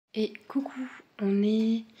Et coucou, on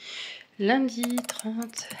est lundi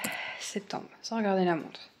 30 septembre, sans regarder la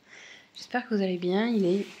montre. J'espère que vous allez bien, il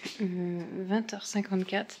est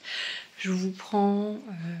 20h54. Je vous prends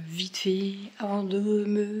vite fait avant de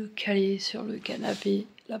me caler sur le canapé,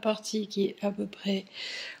 la partie qui est à peu près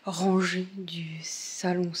rangée du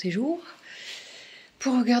salon séjour,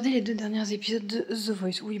 pour regarder les 2 derniers épisodes de The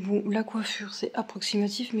Voice. Oui bon, la coiffure c'est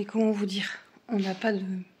approximatif, mais comment vous dire, on n'a pas de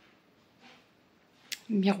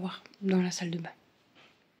miroir dans la salle de bain.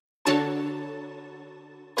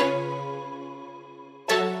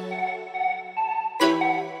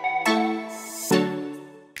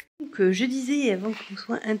 Que je disais avant qu'on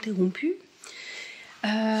soit interrompu,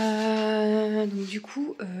 donc du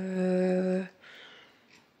coup je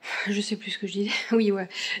sais plus ce que je disais. Oui ouais,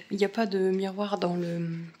 il n'y a pas de miroir dans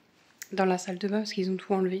la salle de bain parce qu'ils ont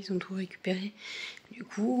tout enlevé, ils ont tout récupéré. Du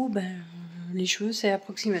coup ben les cheveux c'est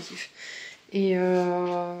approximatif. Et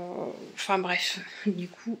enfin bref, du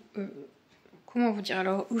coup comment vous dire,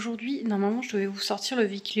 alors aujourd'hui normalement je devais vous sortir le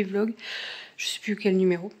weekly vlog, je sais plus quel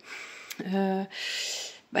numéro.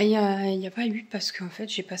 Bah, il n'y a pas eu parce qu'en fait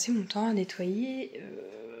j'ai passé mon temps à nettoyer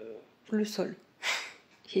le sol.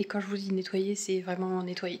 Et quand je vous dis nettoyer, c'est vraiment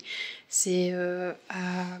nettoyer. C'est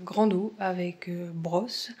à grande eau avec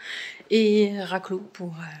brosse et raclot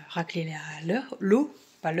pour racler l'eau,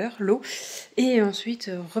 pas l'eau. Et ensuite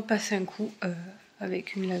repasser un coup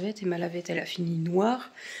avec une lavette. Et ma lavette elle a fini noire.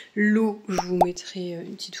 L'eau, je vous mettrai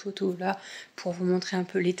une petite photo là pour vous montrer un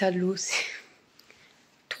peu l'état de l'eau. C'est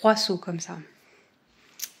 3 seaux comme ça.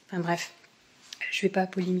 Enfin bref, je vais pas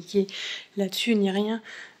polémiquer là-dessus ni rien.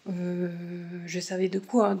 Je savais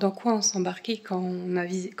dans quoi on s'embarquait quand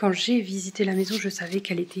j'ai visité la maison. Je savais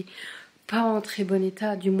qu'elle était pas en très bon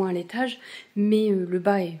état, du moins à l'étage, mais le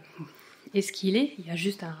bas est ce qu'il est. Il y a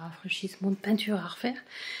juste un rafraîchissement de peinture à refaire.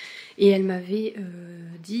 Et elle m'avait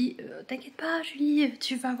dit t'inquiète pas Julie,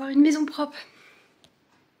 tu vas avoir une maison propre.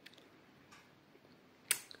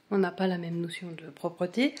 On n'a pas la même notion de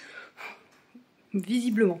propreté.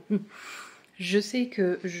 Visiblement. Je sais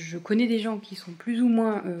que je connais des gens qui sont plus ou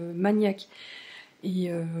moins maniaques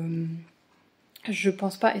et je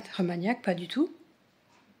pense pas être maniaque, pas du tout.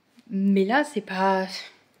 Mais là, c'est pas.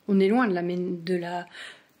 On est loin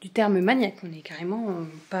du terme maniaque. On est carrément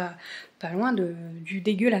pas loin du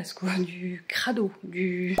dégueulasse, quoi, du crado,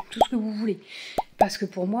 du tout ce que vous voulez. Parce que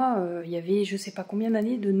pour moi, il y avait je sais pas combien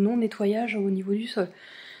d'années de non-nettoyage au niveau du sol.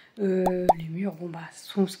 Les murs, bon bah,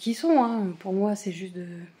 sont ce qu'ils sont, hein. Pour moi, c'est juste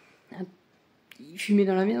il fumait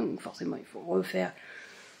dans la maison, donc forcément, il faut refaire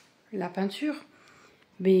la peinture.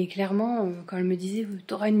 Mais clairement, quand elle me disait,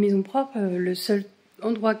 t'auras une maison propre, le seul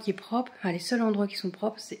endroit qui est propre, enfin, les seuls endroits qui sont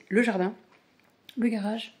propres, c'est le jardin, le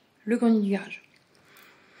garage, le grenier du garage.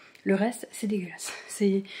 Le reste, c'est dégueulasse.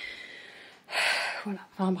 C'est... Voilà,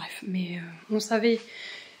 enfin bref. Mais on savait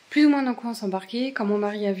plus ou moins dans quoi on s'embarquait. Quand mon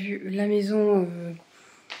mari a vu la maison...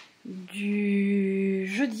 du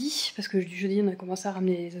jeudi, parce que du jeudi on a commencé à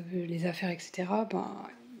ramener les affaires etc, ben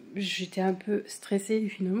j'étais un peu stressée,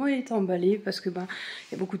 finalement il était emballé parce que ben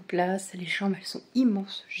il y a beaucoup de place, les chambres elles sont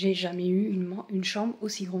immenses, j'ai jamais eu une chambre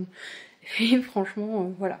aussi grande et franchement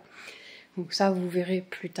voilà, donc ça vous verrez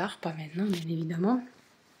plus tard, pas maintenant bien évidemment.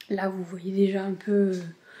 Là vous voyez déjà un peu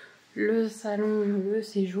le salon, le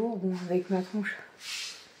séjour, bon avec ma tronche,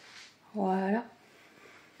 voilà.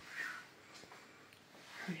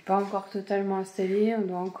 On n'est pas encore totalement installé, on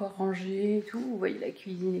doit encore ranger et tout, vous voyez la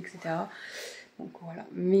cuisine, etc. Donc voilà,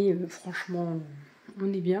 mais franchement,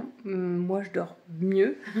 on est bien. Moi, je dors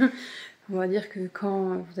mieux. On va dire que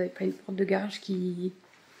quand vous n'avez pas une porte de garage qui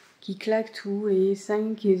claque tout, et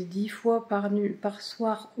 5 et 10 fois par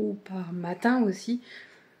soir ou par matin aussi,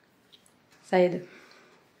 ça aide.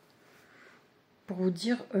 Pour vous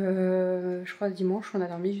dire, je crois dimanche on a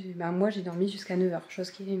dormi, ben moi j'ai dormi jusqu'à 9h,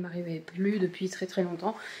 chose qui ne m'arrivait plus depuis très très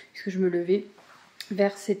longtemps, puisque je me levais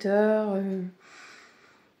vers 7h,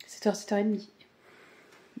 7h30.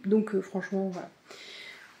 Donc franchement voilà.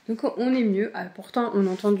 Donc on est mieux, pourtant on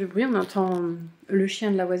entend du bruit, on entend le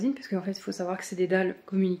chien de la voisine, parce qu'en fait il faut savoir que c'est des dalles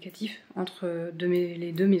communicatifs entre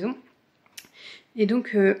les deux maisons. Et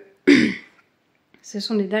donc ce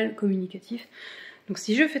sont des dalles communicatifs. Donc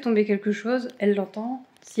si je fais tomber quelque chose, elle l'entend.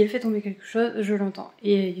 Si elle fait tomber quelque chose, je l'entends.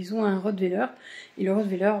 Et ils ont un rottweiler. Et le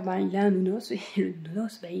rottweiler, bah, il a un nounos. Et le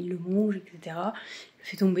nounos, bah, il le mange, etc. Il le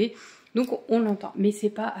fait tomber. Donc on l'entend. Mais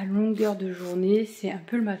c'est pas à longueur de journée. C'est un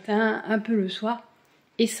peu le matin, un peu le soir.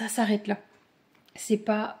 Et ça s'arrête là. C'est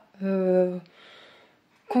pas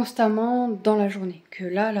constamment dans la journée. Que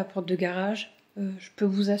là, la porte de garage, je peux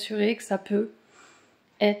vous assurer que ça peut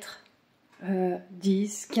être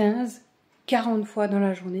 10, 15... 40 fois dans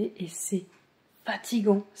la journée et c'est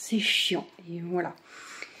fatigant, c'est chiant. Et voilà.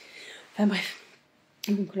 Enfin bref.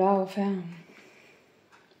 Donc là, enfin,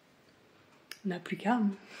 on n'a plus qu'à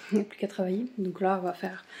travailler. Donc là, on va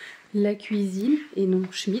faire la cuisine et non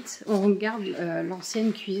Schmitt. On regarde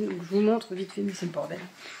l'ancienne cuisine. Donc, je vous montre vite fait, mais c'est le bordel.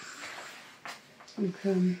 Donc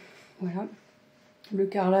voilà. Le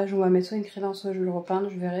carrelage, on va mettre soit une crédence, soit je vais le repeindre,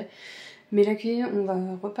 je verrai. Mais la cuisine, on va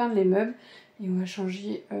repeindre les meubles et on va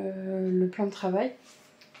changer le plan de travail.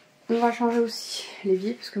 On va changer aussi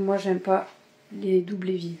l'évier parce que moi j'aime pas les doubles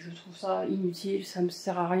éviers. Je trouve ça inutile, ça me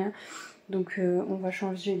sert à rien. Donc on va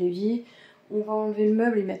changer l'évier. On va enlever le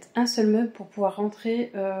meuble et mettre un seul meuble pour pouvoir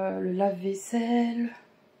rentrer le lave-vaisselle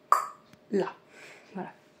là.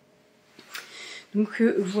 Voilà. Donc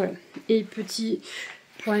voilà. Et petit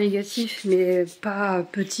point négatif, mais pas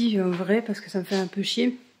petit en vrai parce que ça me fait un peu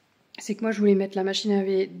chier. C'est que moi je voulais mettre la machine à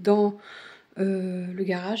laver dans le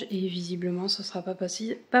garage et visiblement ce sera pas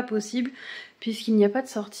possible puisqu'il n'y a pas de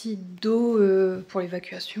sortie d'eau pour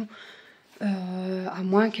l'évacuation à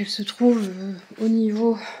moins qu'elle se trouve au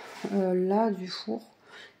niveau là du four,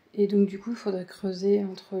 et donc du coup il faudrait creuser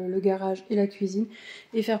entre le garage et la cuisine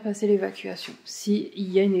et faire passer l'évacuation. S'il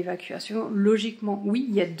y a une évacuation, logiquement oui,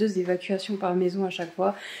 il y a 2 évacuations par maison à chaque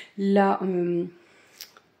fois. Là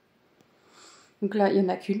donc là il n'y en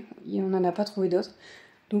a qu'une, on n'en a pas trouvé d'autres.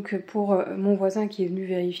 Donc pour mon voisin qui est venu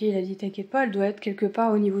vérifier, il a dit t'inquiète pas, elle doit être quelque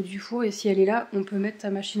part au niveau du four et si elle est là, on peut mettre ta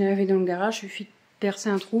machine à laver dans le garage, il suffit de percer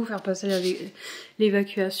un trou, faire passer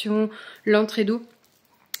l'évacuation, l'entrée d'eau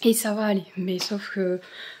et ça va aller. Mais sauf que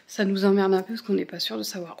ça nous emmerde un peu parce qu'on n'est pas sûr de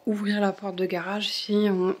savoir ouvrir la porte de garage si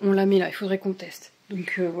on la met là, il faudrait qu'on teste.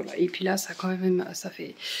 Donc voilà, et puis là ça quand même ça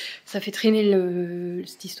fait traîner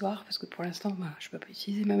cette histoire parce que pour l'instant bah, je peux pas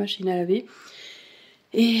utiliser ma machine à laver.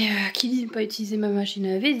 Et qui dit ne pas utiliser ma machine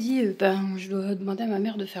à laver dit ben je dois demander à ma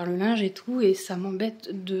mère de faire le linge et tout et ça m'embête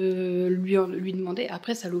de lui demander.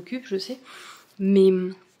 Après ça l'occupe je sais, mais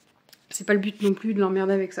c'est pas le but non plus de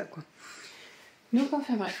l'emmerder avec ça quoi. Donc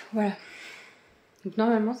enfin bref, voilà. Donc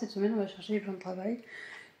normalement cette semaine on va chercher les plans de travail.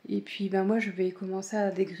 Et puis ben moi je vais commencer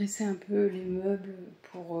à dégraisser un peu les meubles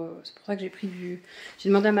pour... c'est pour ça que j'ai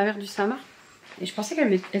demandé à ma mère du 𝓵 et je pensais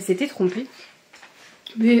qu'elle s'était trompée.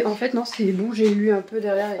 Mais en fait non c'est bon, j'ai lu un peu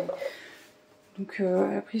derrière. Et... donc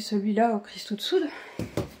elle a pris celui-là au cristaux de soude.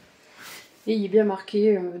 Et il est bien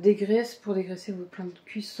marqué dégraisse pour dégraisser vos plans de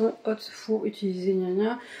cuisson, haute four, utiliser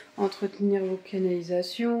gnagna, entretenir vos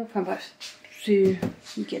canalisations. Enfin bref, c'est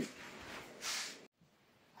nickel.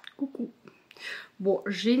 Coucou. Bon,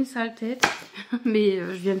 j'ai une sale tête, mais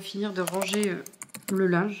je viens de finir de ranger le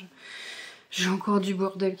linge. J'ai encore du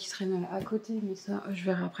bordel qui traîne à côté, mais ça, je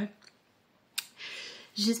verrai après.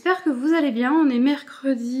 J'espère que vous allez bien. On est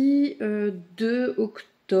mercredi 2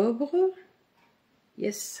 octobre.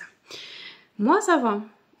 Yes. Moi, ça va.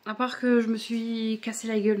 À part que je me suis cassé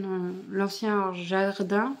la gueule dans l'ancien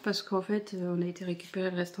jardin, parce qu'en fait, on a été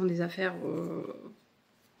récupérer le restant des affaires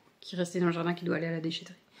qui restaient dans le jardin, qui doit aller à la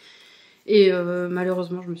déchetterie. Et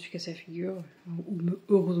malheureusement je me suis cassé la figure, ou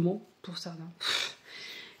heureusement pour certains.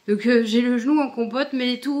 Donc j'ai le genou en compote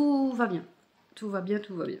mais tout va bien. Tout va bien,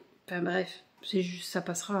 tout va bien. Enfin bref, c'est juste, ça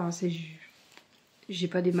passera, hein, j'ai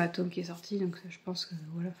pas d'hématome qui est sorti donc je pense que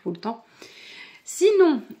voilà, faut le temps.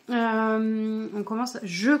 Sinon,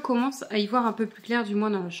 je commence à y voir un peu plus clair du moins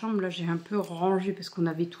dans la chambre. Là j'ai un peu rangé parce qu'on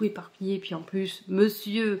avait tout éparpillé. Puis en plus,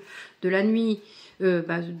 monsieur de la nuit,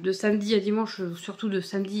 de samedi à dimanche, surtout de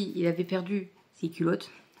samedi, il avait perdu ses culottes.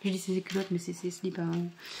 Je dis ses culottes mais c'est ses slips. Hein.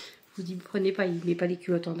 Vous y prenez pas, il met pas les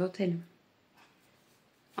culottes en dentelle.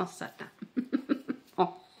 En satin.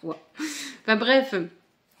 En soie. Enfin bref...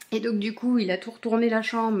 Et donc du coup, il a tout retourné la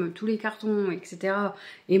chambre, tous les cartons, etc.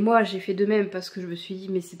 Et moi, j'ai fait de même parce que je me suis dit,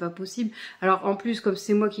 mais c'est pas possible. Alors en plus, comme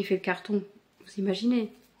c'est moi qui fais le carton, vous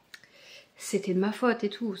imaginez, c'était de ma faute et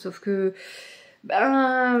tout. Sauf que,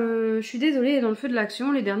 je suis désolée, dans le feu de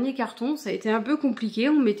l'action, les derniers cartons, ça a été un peu compliqué.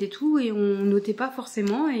 On mettait tout et on notait pas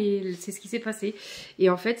forcément et c'est ce qui s'est passé. Et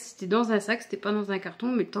en fait, c'était dans un sac, c'était pas dans un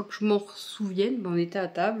carton. Mais tant que je m'en souvienne, on était à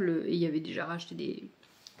table et il y avait déjà racheté des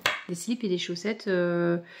slips et des chaussettes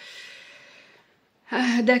en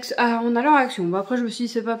allant à Action. Bon, après je me suis dit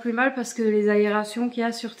c'est pas plus mal parce que les aérations qu'il y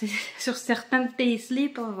a sur certains de tes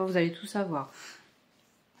slips, vous allez tout savoir.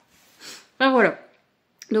 Enfin voilà.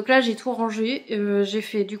 Donc là j'ai tout rangé. J'ai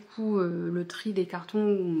fait du coup le tri des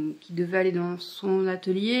cartons qui devaient aller dans son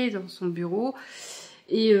atelier, dans son bureau.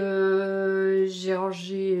 Et j'ai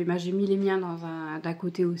rangé, j'ai mis les miens d'un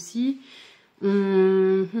côté aussi.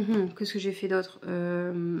 Qu'est-ce que j'ai fait d'autre?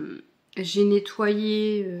 J'ai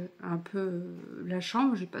nettoyé un peu la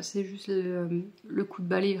chambre, j'ai passé juste le coup de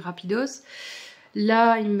balai rapidos.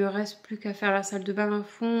 Là, il me reste plus qu'à faire la salle de bain à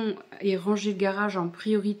fond et ranger le garage en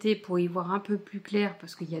priorité pour y voir un peu plus clair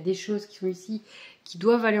parce qu'il y a des choses qui sont ici qui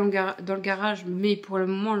doivent aller dans le garage, mais pour le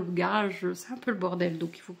moment, le garage, c'est un peu le bordel,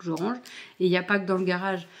 donc il faut que je range. Et il n'y a pas que dans le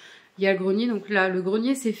garage, il y a le grenier, donc là, le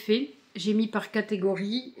grenier, c'est fait. J'ai mis par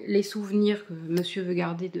catégorie les souvenirs que monsieur veut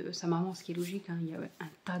garder de sa maman, ce qui est logique, hein. Il y a un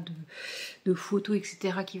tas de photos,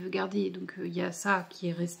 etc. qu'il veut garder. Donc il y a ça qui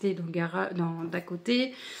est resté dans le garage, d'à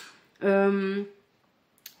côté.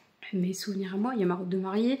 Mes souvenirs à moi, il y a ma robe de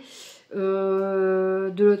mariée.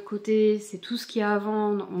 De l'autre côté, c'est tout ce qu'il y a à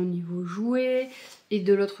vendre au niveau jouets. Et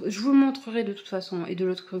de l'autre, je vous le montrerai de toute façon. Et de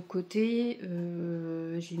l'autre côté,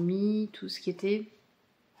 j'ai mis tout ce qui était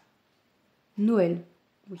Noël.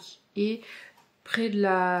 Oui, et près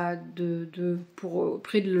de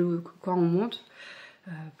quand on monte,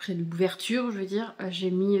 près de l'ouverture, je veux dire,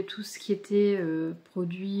 j'ai mis tout ce qui était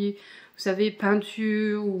produit, vous savez,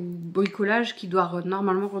 peinture ou bricolage qui doit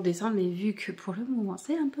normalement redescendre, mais vu que pour le moment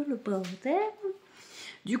c'est un peu le bordel,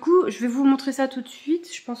 du coup je vais vous montrer ça tout de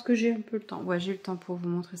suite. Je pense que j'ai un peu le temps, ouais, j'ai le temps pour vous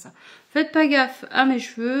montrer ça. Faites pas gaffe à mes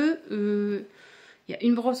cheveux. Il y a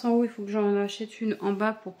une brosse en haut, il faut que j'en achète une en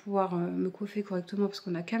bas pour pouvoir me coiffer correctement parce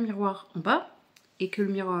qu'on n'a qu'un miroir en bas et que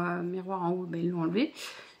le miroir en haut, ben, ils l'ont enlevé.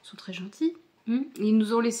 Ils sont très gentils. Ils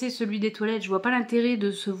nous ont laissé celui des toilettes. Je vois pas l'intérêt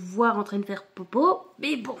de se voir en train de faire popo,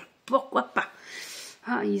 mais bon, pourquoi pas.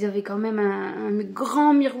 Ah, ils avaient quand même un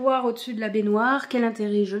grand miroir au-dessus de la baignoire. Quel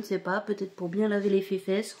intérêt, je ne sais pas. Peut-être pour bien laver les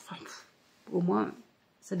fesses. Enfin, au moins,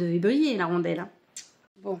 ça devait briller la rondelle. Hein.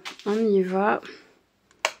 Bon, on y va.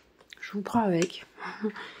 Je vous prends avec.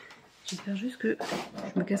 J'espère juste que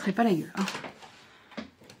je me casserai pas la gueule. Hein.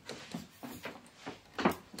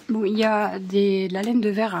 Bon, il y a de la laine de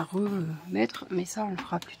verre à remettre, mais ça on le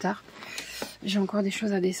fera plus tard. J'ai encore des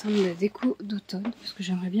choses à descendre de la déco d'automne, parce que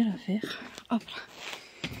j'aimerais bien la faire. Hop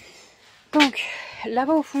là. Donc,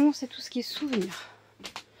 là-bas au fond, c'est tout ce qui est souvenirs.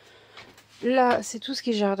 Là, c'est tout ce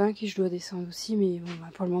qui est jardin qui je dois descendre aussi, mais bon, bah,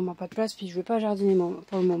 pour le moment pas de place, puis je vais pas jardiner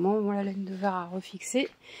pour le moment. Bon, la laine de verre à refixer.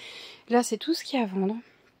 Là, c'est tout ce qu'il y a à vendre.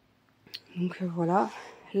 Donc voilà.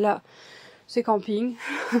 Là, c'est camping.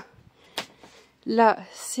 Là,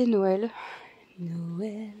 c'est Noël.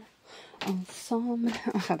 Noël, ensemble.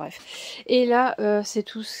 Enfin bref. Et là, c'est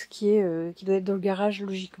tout ce qui doit être dans le garage,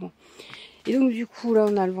 logiquement. Et donc du coup, là,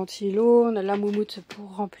 on a le ventilo, on a la moumoute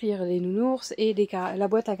pour remplir les nounours et la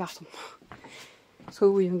boîte à carton. Parce que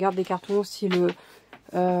oui, on garde des cartons aussi,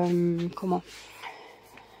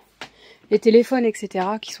 les téléphones, etc.,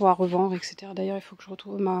 qui sont à revendre, etc. D'ailleurs, il faut que je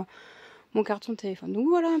retrouve mon carton de téléphone. Donc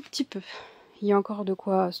voilà un petit peu. Il y a encore de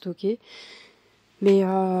quoi stocker. Mais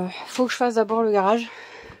faut que je fasse d'abord le garage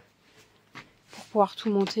pour pouvoir tout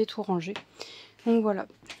monter, tout ranger. Donc voilà.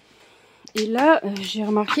 Et là, j'ai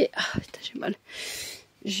remarqué... Ah, putain, j'ai mal.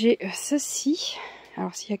 J'ai ceci.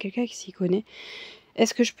 Alors, s'il y a quelqu'un qui s'y connaît,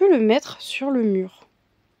 est-ce que je peux le mettre sur le mur?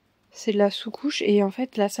 C'est de la sous-couche et en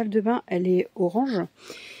fait, la salle de bain, elle est orange.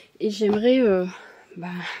 Et j'aimerais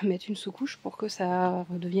mettre une sous-couche pour que ça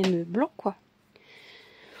redevienne blanc, quoi.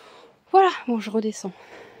 Voilà, bon, je redescends.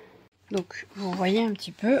 Donc, vous voyez un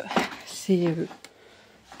petit peu, c'est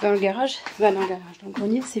dans le garage, dans le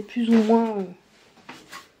grenier, c'est plus ou moins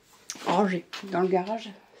rangé. Dans le garage,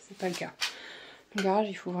 c'est pas le cas. Dans le garage,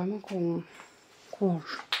 il faut vraiment qu'on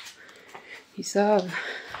range. Et ça,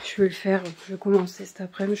 je vais le faire, je vais commencer cet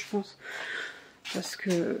après-midi, je pense. Parce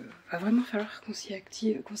que va vraiment falloir qu'on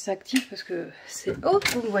s'active parce que c'est... Oh,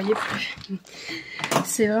 vous ne voyez plus.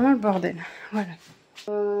 C'est vraiment le bordel. Voilà.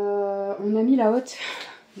 On a mis la haute.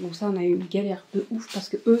 Donc ça, on a eu une galère de ouf parce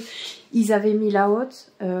que eux, ils avaient mis la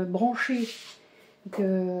haute, branché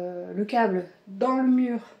le câble dans le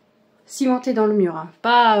mur, cimenté dans le mur. Hein.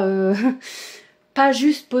 Pas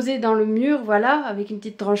juste posé dans le mur, voilà, avec une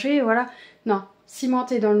petite tranchée, voilà. Non,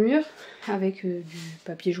 cimenté dans le mur avec du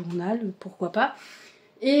papier journal, pourquoi pas.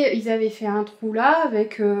 Et ils avaient fait un trou là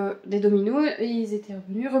avec des dominos et ils étaient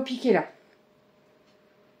revenus repiquer là.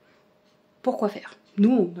 Pourquoi faire?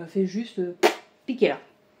 Nous, on a fait juste piquer là.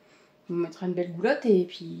 On mettra une belle goulotte et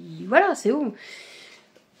puis voilà, c'est bon.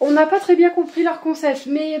 On n'a pas très bien compris leur concept,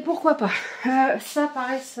 mais pourquoi pas. Ça,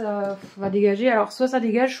 pareil, ça va dégager. Alors, soit ça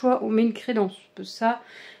dégage, soit on met une crédence. Ça,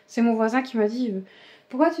 c'est mon voisin qui m'a dit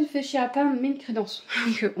pourquoi tu te fais chier à peindre, mets une crédence.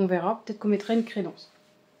 Donc, on verra, peut-être qu'on mettra une crédence.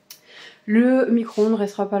 Le micro-ondes ne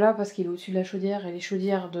restera pas là parce qu'il est au-dessus de la chaudière et les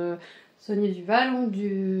chaudières de 𝓛𝓸𝓾𝓲𝓽𝓼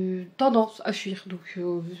ont tendance à fuir. Donc,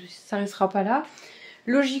 ça ne restera pas là.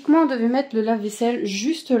 Logiquement, on devait mettre le lave-vaisselle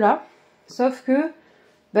juste là. Sauf que,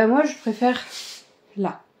 moi, je préfère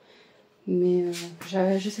là. Mais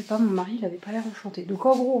je sais pas, mon mari, il avait pas l'air enchanté. Donc,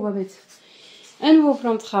 en gros, on va mettre un nouveau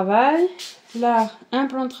plan de travail. Là, un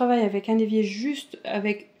plan de travail avec un évier juste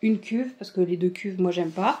avec une cuve, parce que les deux cuves, moi,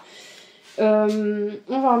 j'aime pas. On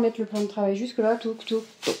va remettre le plan de travail jusque là, toc, toc,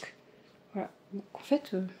 toc. Voilà. Donc, en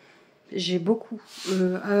fait, j'ai beaucoup.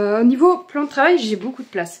 Au niveau plan de travail, j'ai beaucoup de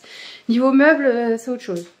place. Niveau meubles, c'est autre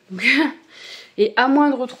chose. Donc, et à moins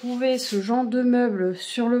de retrouver ce genre de meubles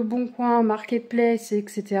sur le Bon Coin, Marketplace,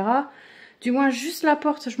 etc. Du moins, juste la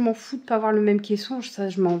porte, je m'en fous de pas avoir le même caisson. Ça,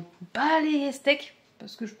 je m'en bats les steaks.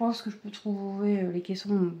 Parce que je pense que je peux trouver les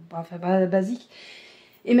caissons enfin, basiques.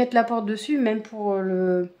 Et mettre la porte dessus, même pour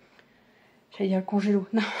le... J'allais dire le congélo.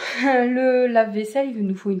 Non, le lave-vaisselle, il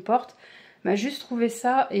nous faut une porte. Bah, juste trouver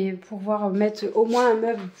ça et pouvoir mettre au moins un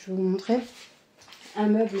meuble. Je vais vous montrer. Un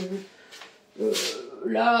meuble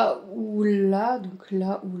là ou là. Donc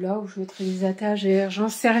là ou là où je mettrai les étagères. J'en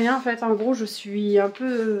sais rien en fait. En gros, je suis un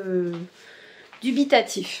peu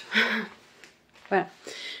dubitatif. Voilà.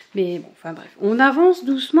 Mais bon, enfin bref, on avance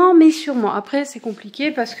doucement mais sûrement. Après, c'est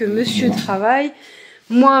compliqué parce que monsieur travaille.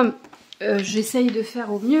 Moi, j'essaye de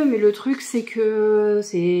faire au mieux, mais le truc, c'est que,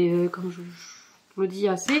 comme je le dis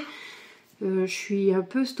assez, je suis un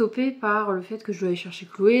peu stoppée par le fait que je dois aller chercher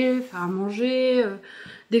Chloé, faire à manger.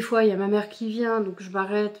 Des fois, il y a ma mère qui vient, donc je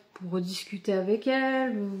m'arrête pour discuter avec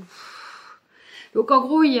elle. Donc en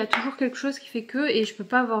gros, il y a toujours quelque chose qui fait que, et je peux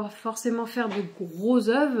pas forcément faire de gros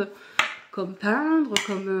œuvres, comme peindre,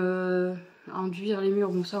 comme enduire les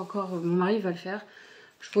murs. Bon, ça encore, mon mari va le faire.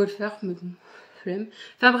 Je pourrais le faire, mais bon, flemme.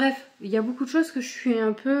 Enfin bref, il y a beaucoup de choses que je suis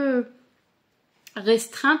un peu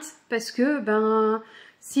restreinte parce que, ben,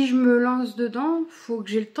 si je me lance dedans, faut que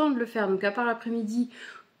j'ai le temps de le faire. Donc à part l'après-midi,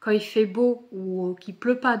 quand il fait beau ou qu'il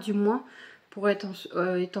pleut pas du moins, pour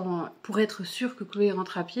être sûre que Chloé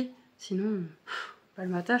rentre à pied. Sinon, le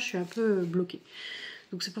matin, je suis un peu bloquée.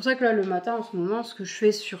 Donc c'est pour ça que là, le matin, en ce moment, ce que je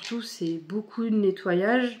fais surtout, c'est beaucoup de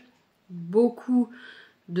nettoyage, beaucoup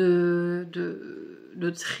de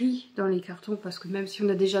tri dans les cartons, parce que même si on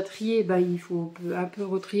a déjà trié, ben, il faut un peu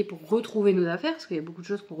retrier pour retrouver nos affaires, parce qu'il y a beaucoup de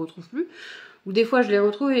choses qu'on ne retrouve plus. Ou des fois, je les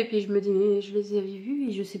retrouve et puis je me dis, mais je les avais vus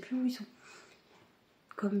et je sais plus où ils sont.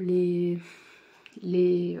 Comme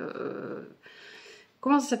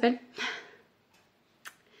comment ça s'appelle?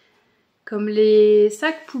 Comme les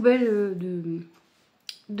sacs poubelles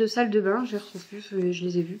de salle de bain, je les retrouve plus, je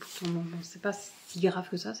les ai vus, pourtant bon, c'est pas si grave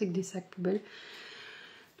que ça, c'est que des sacs poubelles.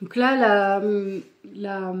 Donc là,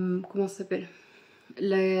 comment ça s'appelle?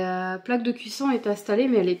 La plaque de cuisson est installée,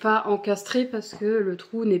 mais elle n'est pas encastrée parce que le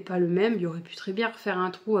trou n'est pas le même. Il aurait pu très bien refaire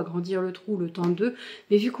un trou, agrandir le trou, le temps de.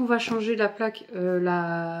 Mais vu qu'on va changer la plaque,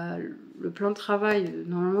 le plan de travail,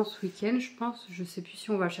 normalement ce week-end, je pense, je sais plus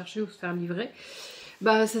si on va le chercher ou se faire livrer,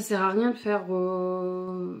 bah ça sert à rien de faire...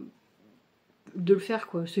 de le faire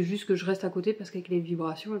quoi, c'est juste que je reste à côté parce qu'avec les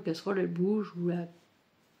vibrations, la casserole elle bouge ou la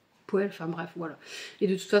poêle, enfin bref voilà. Et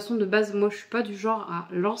de toute façon de base moi je suis pas du genre à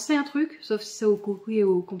lancer un truc, sauf si c'est au cocu et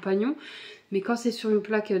au compagnon, mais quand c'est sur une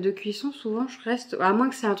plaque de cuisson souvent je reste, à moins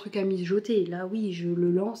que c'est un truc à mijoter, là oui je le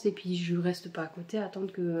lance et puis je reste pas à côté à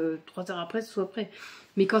attendre que 3 heures après ce soit prêt.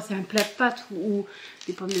 Mais quand c'est un plat de pâtes ou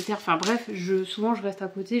des pommes de terre, enfin bref, souvent je reste à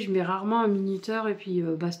côté, je mets rarement un minuteur et puis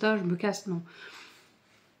basta, je me casse, non.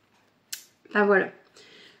 Enfin voilà.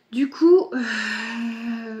 Du coup,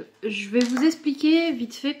 je vais vous expliquer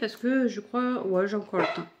vite fait parce que je crois... Ouais, j'ai encore le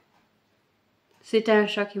temps. C'était un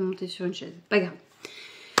chat qui est monté sur une chaise. Pas grave.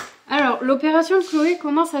 Alors, l'opération de Chloé,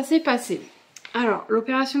 comment ça s'est passé? Alors,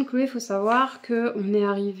 l'opération de Chloé, il faut savoir qu'on est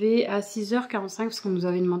arrivé à 6h45 parce qu'on nous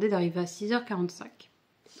avait demandé d'arriver à 6h45.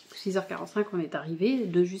 6h45, on est arrivé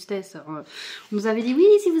de justesse. On nous avait dit, oui,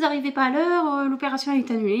 si vous n'arrivez pas à l'heure, l'opération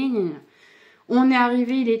est annulée. On est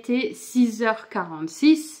arrivé, il était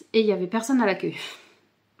 6h46 et il n'y avait personne à l'accueil.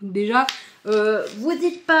 Donc déjà, vous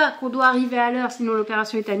dites pas qu'on doit arriver à l'heure sinon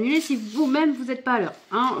l'opération est annulée si vous-même vous n'êtes pas à l'heure.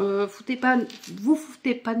 Hein, vous foutez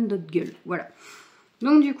pas de notre gueule. Voilà.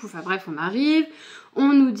 Donc du coup, enfin bref, on arrive.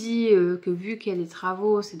 On nous dit que vu qu'il y a des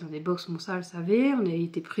travaux, c'est dans des box, bon ça le savait. On a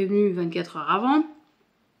été prévenu 24 heures avant.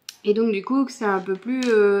 Et donc du coup c'est un peu plus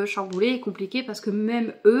chamboulé et compliqué parce que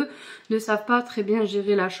même eux ne savent pas très bien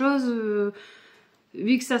gérer la chose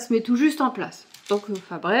vu que ça se met tout juste en place. Donc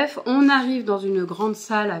enfin bref, on arrive dans une grande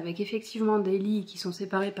salle avec effectivement des lits qui sont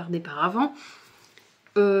séparés par des paravents.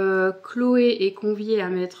 Chloé est conviée à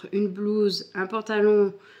mettre une blouse, un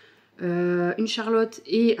pantalon, une charlotte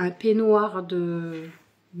et un peignoir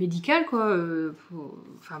médical quoi.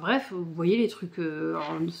 Enfin bref, vous voyez les trucs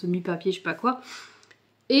en semi-papier, je sais pas quoi.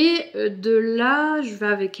 Et de là, je vais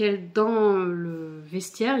avec elle dans le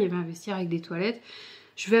vestiaire. Il y avait un vestiaire avec des toilettes.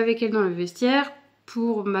 Je vais avec elle dans le vestiaire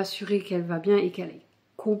pour m'assurer qu'elle va bien et qu'elle est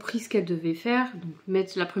compris ce qu'elle devait faire. Donc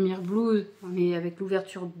mettre la première blouse, mais avec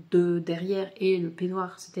l'ouverture de derrière et le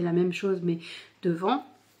peignoir, c'était la même chose, mais devant.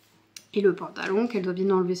 Et le pantalon, qu'elle doit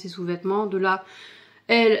bien enlever ses sous-vêtements. De là,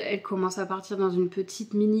 elle commence à partir dans une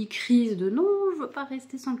petite mini crise de non, je veux pas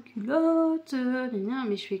rester sans culotte,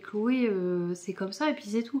 mais je fais Chloé, c'est comme ça et puis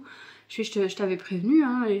c'est tout. Je t'avais prévenu,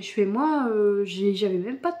 hein, et je fais moi, j'avais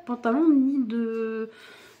même pas de pantalon ni de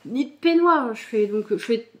peignoir.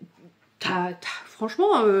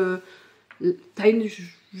 Franchement, t'as une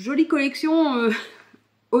jolie collection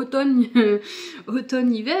automne-hiver,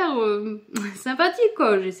 sympathique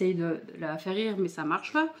quoi. J'essaye de la faire rire, mais ça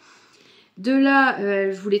marche pas. De là,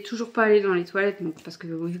 je voulais toujours pas aller dans les toilettes, donc, parce que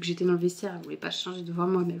vu que j'étais dans le vestiaire, elle voulait pas se changer devant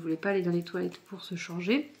moi, mais elle voulait pas aller dans les toilettes pour se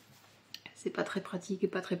changer. C'est pas très pratique et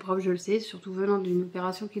pas très propre, je le sais, surtout venant d'une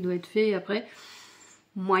opération qui doit être faite après.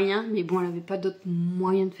 Moyen, mais bon, elle avait pas d'autre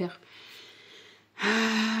moyen de faire.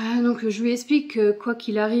 Donc je lui explique que quoi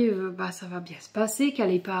qu'il arrive, bah, ça va bien se passer, qu'elle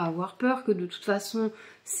n'ait pas à avoir peur, que de toute façon,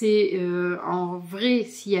 c'est en vrai,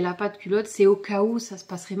 si elle n'a pas de culotte, c'est au cas où ça se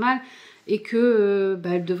passerait mal. Et que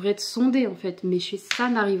bah, elle devrait être sondée en fait, mais ça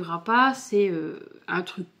n'arrivera pas, c'est un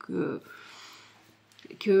truc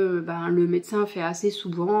que bah, le médecin fait assez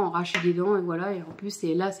souvent, arracher des dents et voilà, et en plus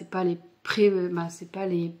et là c'est pas les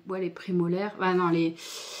les prémolaires, bah, non,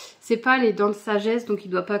 c'est pas les dents de sagesse, donc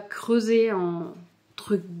il doit pas creuser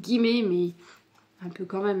entre guillemets, mais un peu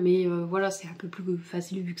quand même, mais voilà, c'est un peu plus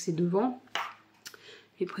facile vu que c'est devant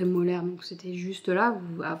les prémolaires, donc c'était juste là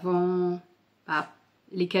avant bah,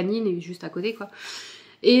 les canines et juste à côté quoi.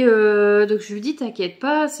 Et donc je lui dis t'inquiète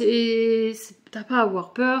pas, t'as pas à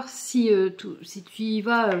avoir peur, si tu y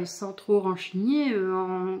vas sans trop renchigner,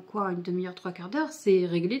 en quoi une demi-heure, trois quarts d'heure, c'est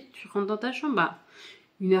réglé, tu rentres dans ta chambre, bah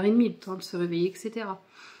 1h30, le temps de se réveiller, etc.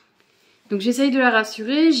 Donc j'essaye de la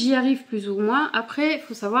rassurer, j'y arrive plus ou moins. Après il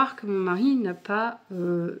faut savoir que mon mari n'a pas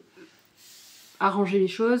arrangé les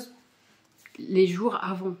choses les jours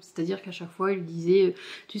avant, c'est-à-dire qu'à chaque fois il disait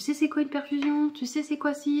tu sais c'est quoi une perfusion, tu sais c'est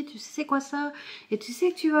quoi ci, tu sais c'est quoi ça, et tu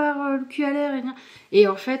sais que tu vas avoir le cul à l'air, et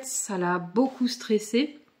en fait ça l'a beaucoup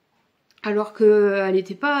stressée, alors qu'elle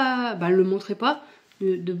n'était pas, bah, elle le montrait pas,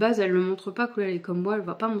 de base elle le montre pas, qu'elle est comme moi, elle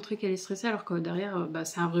va pas montrer qu'elle est stressée, alors que derrière bah,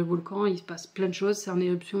 c'est un vrai volcan, il se passe plein de choses, c'est en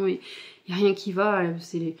éruption et il n'y a rien qui va,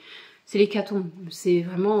 c'est l'hécatombe, c'est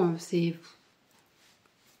vraiment, c'est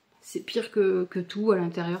pire que tout à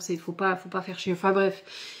l'intérieur, faut pas faire chier, enfin bref.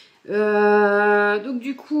 Donc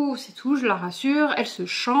du coup c'est tout, je la rassure, elle se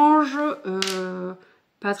change,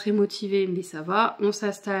 pas très motivée mais ça va, on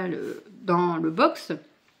s'installe dans le box.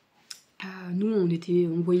 Nous on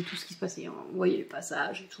voyait tout ce qui se passait, hein. On voyait les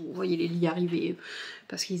passages et tout, on voyait les lits arriver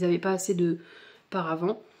parce qu'ils n'avaient pas assez de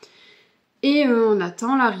paravent. Et on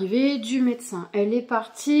attend l'arrivée du médecin. Elle est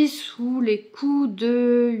partie sous les coups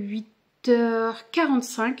de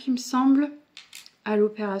 8h45 il me semble à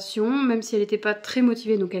l'opération, même si elle n'était pas très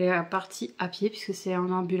motivée, donc elle est partie à pied puisque c'est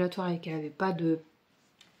un ambulatoire et qu'elle n'avait pas de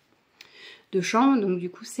chambre, donc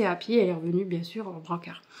du coup c'est à pied, elle est revenue bien sûr en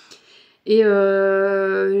brancard. Et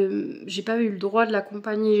j'ai pas eu le droit de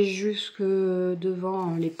l'accompagner jusque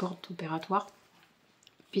devant les portes opératoires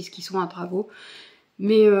puisqu'ils sont à travaux.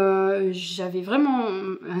 Mais j'avais vraiment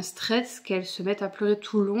un stress qu'elle se mette à pleurer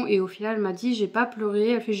tout le long. Et au final, elle m'a dit, j'ai pas pleuré.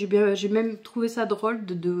 Elle fait, j'ai même trouvé ça drôle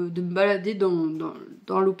de me balader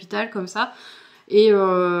dans l'hôpital comme ça. Et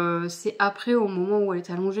c'est après, au moment où elle est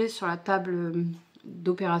allongée sur la table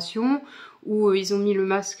d'opération, où ils ont mis le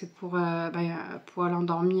masque pour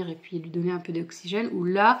l'endormir et puis lui donner un peu d'oxygène, où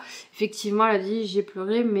là, effectivement, elle a dit, j'ai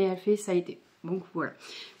pleuré, mais elle fait, ça a été. Donc voilà.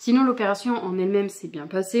 Sinon l'opération en elle-même s'est bien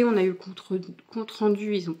passée. On a eu le compte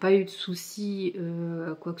rendu. Ils n'ont pas eu de soucis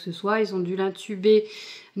quoi que ce soit. Ils ont dû l'intuber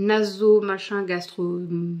naso machin gastro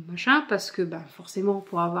machin parce que bah, forcément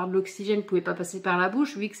pour avoir de l'oxygène ne pouvait pas passer par la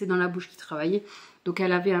bouche vu que c'est dans la bouche qu'il travaillait. Donc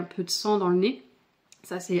elle avait un peu de sang dans le nez.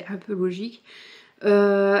 Ça c'est un peu logique.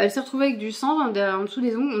 Elle s'est retrouvée avec du sang en dessous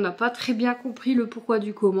des ongles. On n'a pas très bien compris le pourquoi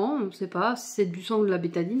du comment. On ne sait pas si c'est du sang ou de la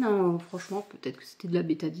bétadine. Hein. Franchement peut-être que c'était de la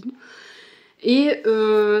bétadine. Et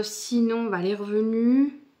sinon, bah, elle est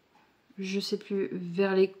revenue, je sais plus,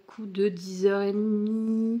 vers les coups de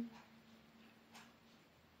 10h30,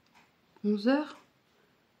 11h,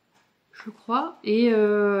 je crois. Et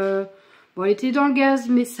bon, elle était dans le gaz,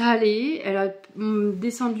 mais ça allait. Elle a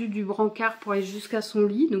descendu du brancard pour aller jusqu'à son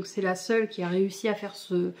lit. Donc c'est la seule qui a réussi à faire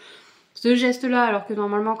ce geste-là. Alors que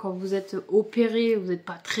normalement, quand vous êtes opéré, vous n'êtes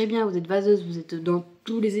pas très bien, vous êtes vaseuse, vous êtes dans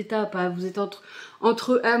tous les états, vous êtes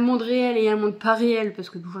entre un monde réel et un monde pas réel, parce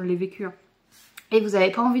que je l'ai vécu. Hein. et vous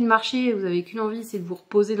n'avez pas envie de marcher, vous n'avez qu'une envie, c'est de vous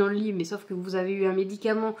reposer dans le lit, mais sauf que vous avez eu un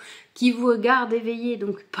médicament qui vous garde éveillé,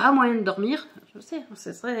 donc pas moyen de dormir. Je sais,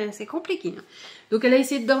 c'est compliqué. Donc elle a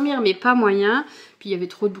essayé de dormir, mais pas moyen. Puis il y avait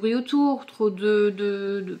trop de bruit autour, trop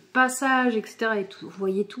de passages, etc. Et tout, vous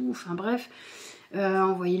voyez tout, enfin bref.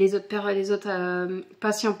 On voyait les autres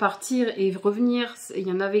patients partir et revenir. Il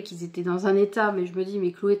y en avait qui étaient dans un état, mais je me dis,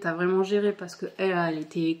 mais Chloé, t'as vraiment géré parce que elle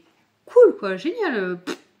était cool, quoi, génial.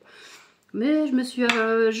 Mais je me suis...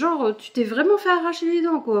 genre, tu t'es vraiment fait arracher les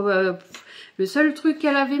dents, quoi. Le seul truc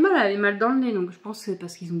qu'elle avait mal dans le nez. Donc je pense que c'est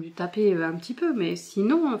parce qu'ils ont dû taper un petit peu. Mais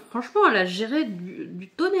sinon, franchement, elle a géré du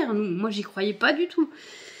tonnerre. Moi, j'y croyais pas du tout.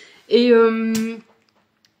 Et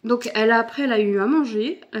donc après, elle a eu à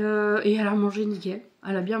manger. Et elle a mangé nickel.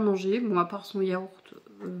 Elle a bien mangé. Bon, à part son yaourt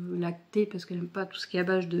lacté, parce qu'elle n'aime pas tout ce qui est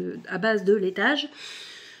à base de laitage.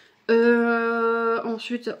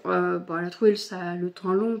 Ensuite, bon, elle a trouvé le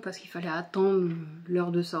temps long parce qu'il fallait attendre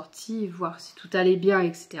l'heure de sortie, voir si tout allait bien,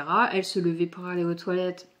 etc. Elle se levait pour aller aux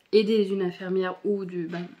toilettes, aider une infirmière ou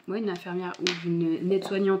une infirmière ou une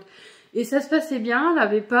aide-soignante. Et ça se passait bien, elle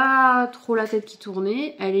n'avait pas trop la tête qui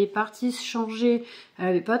tournait. Elle est partie se changer, elle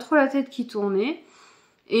n'avait pas trop la tête qui tournait.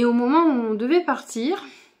 Et au moment où on devait partir...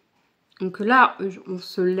 Donc là, on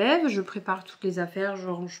se lève, je prépare toutes les affaires, je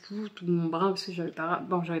range tout mon brin, parce que j'avais pas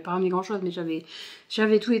ramené grand chose, mais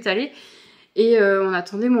j'avais tout étalé. Et on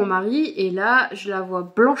attendait mon mari, et là, je la vois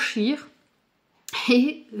blanchir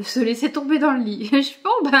et se laisser tomber dans le lit. Je fais,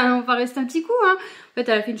 bon, ben, on va rester un petit coup, hein. En fait,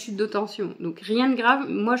 elle a fait une chute de tension, donc rien de grave.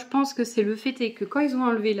 Moi, je pense que c'est le fait est que quand ils ont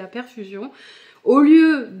enlevé la perfusion, au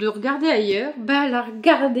lieu de regarder ailleurs, bah elle a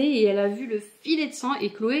regardé et elle a vu le filet de sang. Et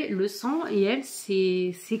Chloé, le sang, et elle,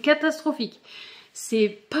 c'est catastrophique. C'est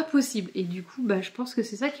pas possible. Et du coup, bah, je pense que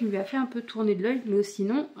c'est ça qui lui a fait un peu tourner de l'œil. Mais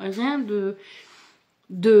sinon, rien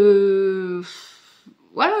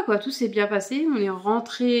Voilà quoi, tout s'est bien passé. On est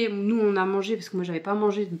rentré, nous on a mangé, parce que moi j'avais pas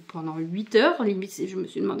mangé pendant 8 heures. Limite, je me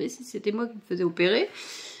suis demandé si c'était moi qui me faisais opérer.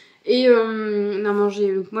 Et on a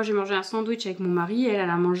mangé, donc moi j'ai mangé un sandwich avec mon mari. Elle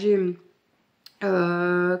a mangé...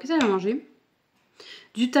 qu'est-ce qu'elle a mangé?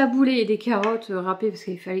 Du taboulé et des carottes râpées parce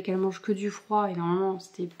qu'il fallait qu'elle mange que du froid et normalement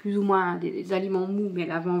c'était plus ou moins des aliments mous, mais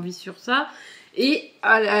elle avait envie sur ça. Et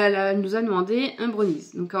elle nous a demandé un brownies.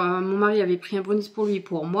 Donc mon mari avait pris un brownies pour lui et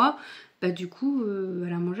pour moi. Bah du coup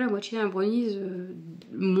elle a mangé la moitié d'un brownies,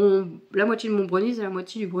 la moitié de mon brownies et la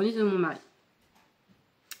moitié du brownies de mon mari.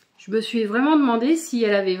 Je me suis vraiment demandé si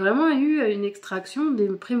elle avait vraiment eu une extraction des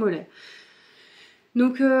prémolaires.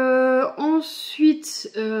 Donc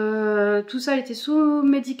ensuite, tout ça, elle était sous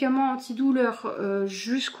médicaments antidouleurs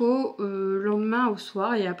jusqu'au lendemain au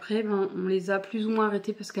soir. Et après, ben, on les a plus ou moins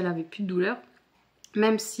arrêtés parce qu'elle avait plus de douleur.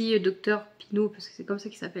 Même si docteur Pinot, parce que c'est comme ça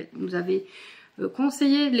qu'il s'appelle, nous avait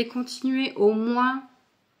conseillé de les continuer au moins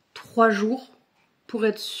 3 jours pour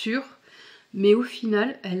être sûr. Mais au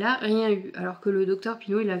final, elle a rien eu. Alors que le docteur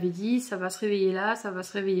Pinot, il avait dit, ça va se réveiller là, ça va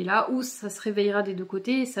se réveiller là, ou ça se réveillera des deux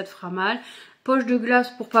côtés et ça te fera mal. Poche de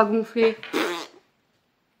glace pour pas gonfler.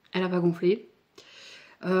 Elle a pas gonflé.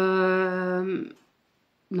 Non,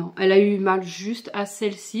 elle a eu mal juste à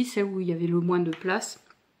celle-ci, celle où il y avait le moins de place.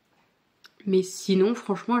 Mais sinon,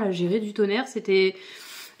 franchement, elle a géré du tonnerre. C'était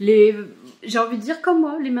j'ai envie de dire comme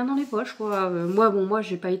moi, les mains dans les poches, quoi. Moi,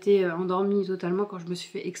 j'ai pas été endormie totalement quand je me suis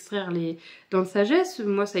fait extraire les dents de sagesse.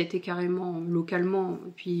 Moi, ça a été carrément localement,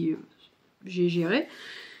 et puis j'ai géré.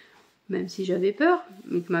 Même si j'avais peur,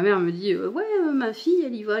 mais que ma mère me dit ouais, ma fille,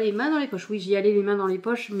 elle y va les mains dans les poches. Oui, j'y allais les mains dans les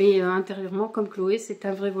poches, mais intérieurement, comme Chloé, c'est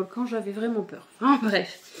un vrai volcan, j'avais vraiment peur. Enfin,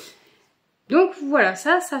 bref. Donc voilà,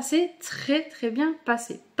 ça s'est très très bien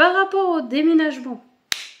passé. Par rapport au déménagement,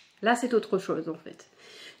 là c'est autre chose en fait.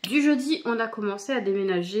 Du jeudi, on a commencé à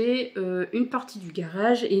déménager une partie du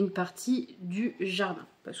garage et une partie du jardin.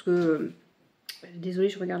 Parce que, désolée,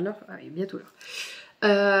 je regarde l'heure, ah, il est bientôt l'heure.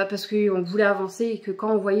 Parce qu'on voulait avancer et que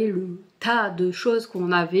quand on voyait le tas de choses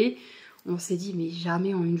qu'on avait, on s'est dit mais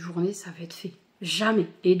jamais en une journée ça va être fait. Jamais.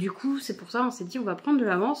 Et du coup c'est pour ça on s'est dit on va prendre de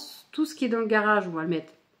l'avance. Tout ce qui est dans le garage on va le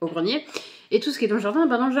mettre au grenier. Et tout ce qui est dans le jardin,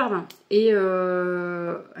 bah dans le jardin. Et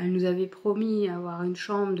elle nous avait promis avoir une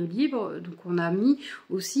chambre de libre. Donc on a mis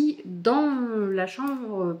aussi dans la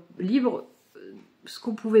chambre libre ce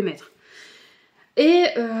qu'on pouvait mettre. Et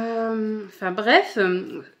enfin bref...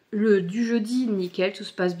 du jeudi, nickel, tout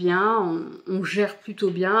se passe bien, on gère plutôt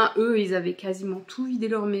bien. Eux, ils avaient quasiment tout vidé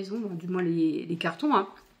leur maison, bon, du moins les cartons. Hein.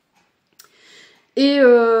 Et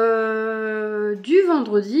du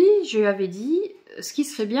vendredi, je lui avais dit, ce qui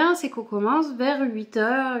serait bien, c'est qu'on commence vers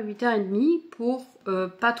 8h, 8h30 pour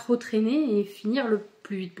pas trop traîner et finir le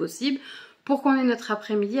plus vite possible pour qu'on ait notre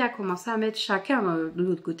après-midi à commencer à mettre chacun de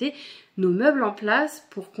notre côté nos meubles en place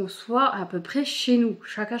pour qu'on soit à peu près chez nous,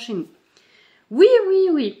 chacun chez nous. Oui, oui,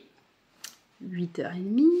 oui.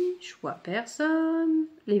 8h30, je vois personne,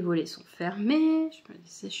 les volets sont fermés, je me dis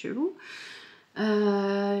c'est chelou.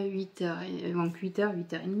 8h, donc 8h,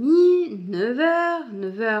 8h30,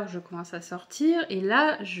 9h, je commence à sortir et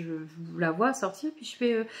là je la vois sortir puis je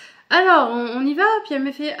fais alors on y va, puis elle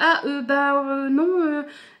me fait ah non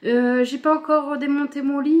j'ai pas encore démonté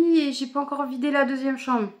mon lit et j'ai pas encore vidé la deuxième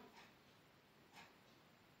chambre.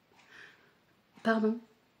 Pardon?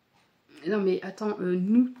 Non mais attends,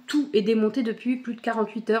 nous tout est démonté depuis plus de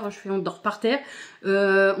 48 heures, on dort par terre,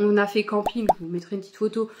 on a fait camping, je vous mettrai une petite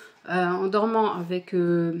photo, en dormant avec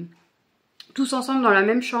tous ensemble dans la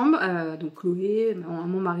même chambre, donc Chloé,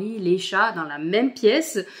 mon mari, les chats dans la même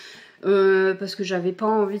pièce, parce que j'avais pas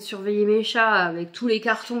envie de surveiller mes chats avec tous les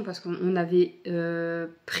cartons, parce qu'on avait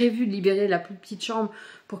prévu de libérer la plus petite chambre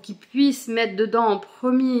pour qu'ils puissent mettre dedans en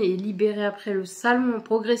premier et libérer après le salon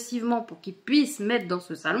progressivement pour qu'ils puissent mettre dans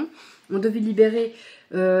ce salon. On devait libérer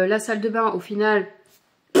la salle de bain au final,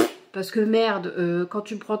 parce que merde, quand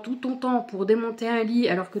tu prends tout ton temps pour démonter un lit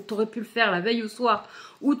alors que tu aurais pu le faire la veille au soir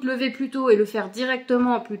ou te lever plus tôt et le faire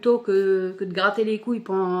directement plutôt que de gratter les couilles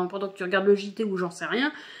pendant que tu regardes le JT ou j'en sais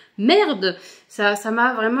rien, merde, ça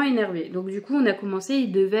m'a vraiment énervé. Donc du coup on a commencé,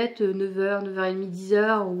 il devait être 9h, 9h30,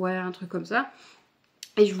 10h, ouais un truc comme ça.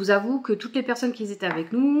 Et je vous avoue que toutes les personnes qui étaient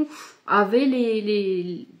avec nous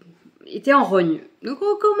avaient étaient en rogne. Donc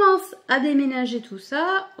on commence à déménager tout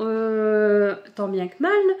ça, tant bien que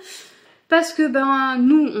mal, parce que ben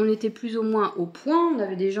nous on était plus ou moins au point, on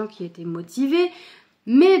avait des gens qui étaient motivés,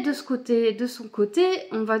 mais de son côté,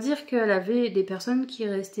 on va dire qu'elle avait des personnes qui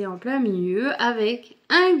restaient en plein milieu avec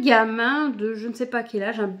un gamin de je ne sais pas quel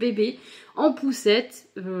âge, un bébé en poussette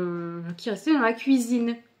qui restait dans la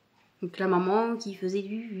cuisine. Donc la maman qui faisait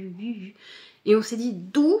du. Et on s'est dit,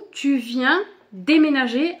 d'où tu viens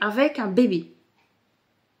déménager avec un bébé?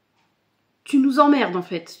 Tu nous emmerdes en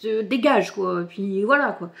fait, dégage quoi, puis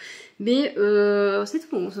voilà quoi. Mais c'est tout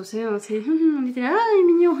bon, on était là, ah il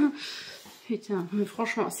est mignon. Putain, mais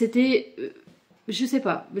franchement, c'était, je sais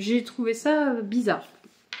pas, j'ai trouvé ça bizarre.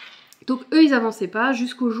 Donc eux ils avançaient pas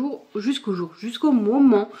jusqu'au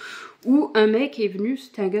moment où un mec est venu,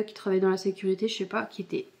 c'était un gars qui travaillait dans la sécurité, je sais pas, qui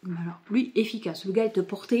était, alors lui, efficace. Le gars, il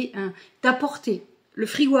t'a porté le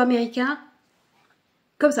frigo américain,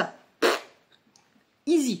 comme ça.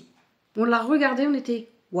 Easy. On l'a regardé, on était,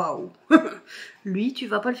 waouh. Lui, tu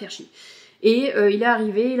vas pas le faire chier. Et il est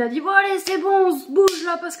arrivé, il a dit, bon allez, c'est bon, on se bouge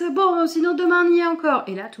là, parce que bon, sinon demain on y est encore.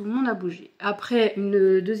 Et là, tout le monde a bougé. Après,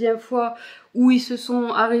 une deuxième fois où ils se sont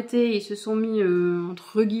arrêtés, ils se sont mis,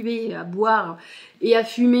 entre guillemets, à boire et à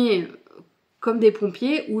fumer comme des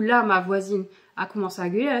pompiers, où là, ma voisine a commencé à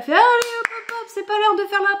gueuler, elle a fait, allez, hop, hop, hop, c'est pas l'heure de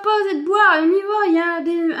faire la pause et de boire, on y va, il y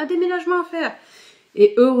a un déménagement à faire.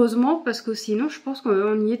 Et heureusement, parce que sinon, je pense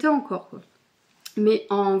qu'on y était encore, quoi. Mais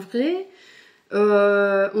en vrai...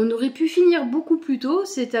 on aurait pu finir beaucoup plus tôt,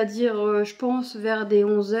 c'est-à-dire je pense vers des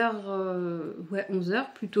 11h, ouais 11h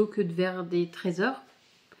plutôt que vers des 13h.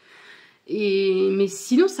 Mais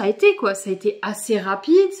sinon ça a été quoi, ça a été assez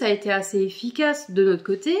rapide, ça a été assez efficace de notre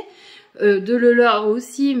côté, de leur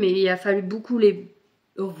aussi, mais il a fallu beaucoup les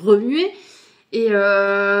remuer. Et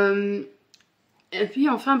puis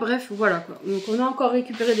enfin bref, voilà quoi. Donc on a encore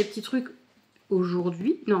récupéré des petits trucs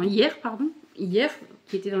aujourd'hui, non hier pardon, hier,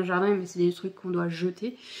 qui était dans le jardin, mais c'est des trucs qu'on doit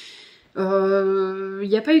jeter. Il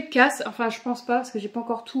n'y a pas eu de casse, enfin je pense pas, parce que j'ai pas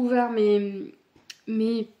encore tout ouvert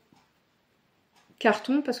mes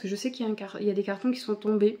cartons, parce que je sais qu'il y a des cartons qui sont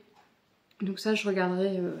tombés. Donc ça je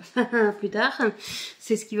regarderai plus tard.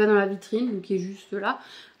 C'est ce qui va dans la vitrine, donc qui est juste là.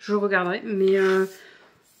 Je regarderai, mais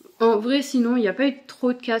en vrai sinon il n'y a pas eu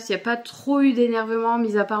trop de casse, il n'y a pas trop eu d'énervement,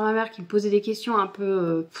 mis à part ma mère qui me posait des questions un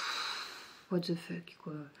peu... what the fuck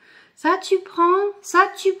quoi. Ça tu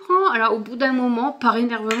prends. Alors au bout d'un moment, par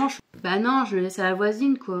énervement, bah non, je le laisse à la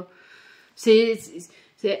voisine quoi. C'est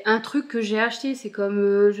un truc que j'ai acheté, c'est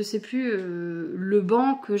comme, je sais plus, le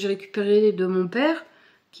banc que j'ai récupéré de mon père,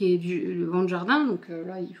 qui est le banc de jardin, donc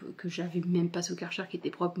là, il faut que j'avais même passé au Karcher qui était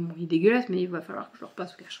propre, bon il est dégueulasse, mais il va falloir que je le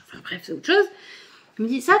repasse au Karcher, enfin bref, c'est autre chose. Il me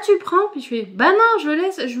dit, ça tu prends, puis je fais, bah non,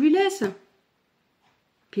 je lui laisse.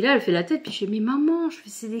 Puis là, elle fait la tête, puis je fais, mais maman,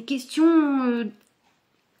 c'est des questions...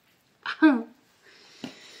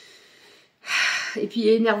 Et puis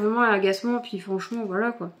énervement, agacement, puis franchement,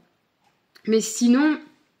 voilà quoi. Mais sinon,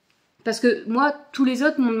 parce que moi, tous les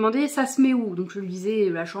autres m'ont demandé ça se met où. Donc je lui disais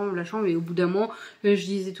la chambre, et au bout d'un moment, je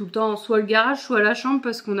disais tout le temps soit le garage, soit la chambre,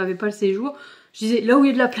 parce qu'on n'avait pas le séjour. Je disais là où il y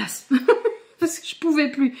a de la place. parce que je pouvais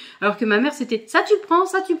plus. Alors que ma mère c'était ça tu prends,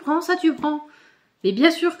 ça tu prends, ça tu prends. Et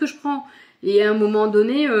bien sûr que je prends. Et à un moment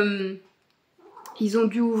donné, ils ont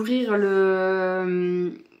dû ouvrir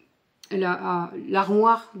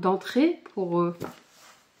l'armoire d'entrée pour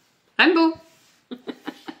Rainbow.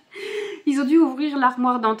 Ils ont dû ouvrir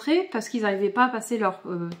l'armoire d'entrée parce qu'ils n'arrivaient pas à passer leur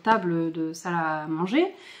table de salle à manger.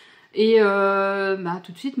 Et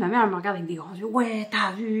tout de suite, ma mère elle me regarde avec des grands yeux. Ouais,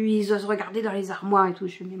 t'as vu, ils osent regarder dans les armoires et tout.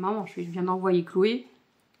 Je dis, mais maman, je viens d'envoyer Chloé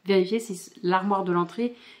vérifier si l'armoire de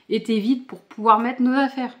l'entrée était vide pour pouvoir mettre nos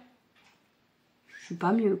affaires. Je suis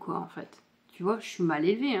pas mieux, quoi, en fait. Tu vois, je suis mal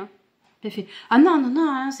élevée, hein. Elle fait, ah non, non, non,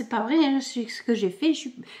 hein, c'est pas vrai, hein, c'est ce que j'ai fait, je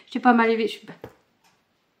suis pas mal élevée.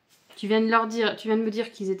 Tu viens de leur dire, tu viens de me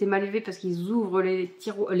dire qu'ils étaient mal élevés parce qu'ils ouvrent les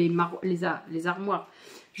les armoires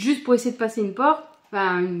juste pour essayer de passer une porte.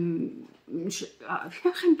 Enfin,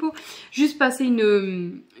 juste passer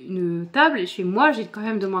une table. Et chez moi, j'ai quand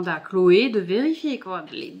même demandé à Chloé de vérifier, quoi,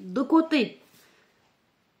 les deux côtés.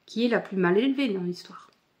 Qui est la plus mal élevée dans l'histoire.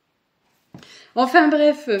 Enfin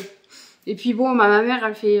bref. Et puis bon, ma mère,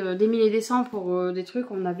 elle fait des mille et des cents pour des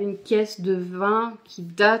trucs. On avait une caisse de vin qui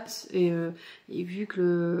date. Et vu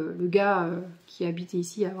que le gars qui habitait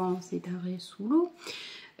ici avant s'est arrêté sous l'eau,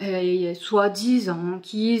 soi-disant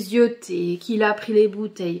qu'il ziotait, qu'il a pris les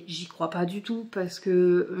bouteilles. J'y crois pas du tout parce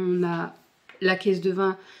que on a la caisse de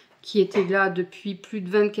vin qui était là depuis plus de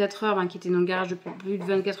 24 heures, qui était dans le garage depuis plus de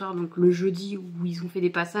 24 heures, donc le jeudi où ils ont fait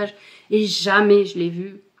des passages, et jamais je l'ai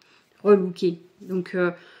vu relooker. Donc,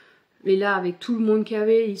 et là, avec tout le monde qu'il y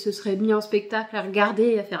avait, il se serait mis en spectacle à regarder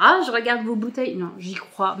et à faire « Ah, je regarde vos bouteilles !» Non, j'y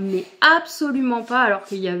crois, mais absolument pas, alors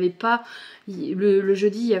qu'il n'y avait pas... Le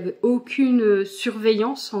jeudi, il n'y avait aucune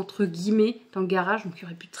surveillance, entre guillemets, dans le garage, donc il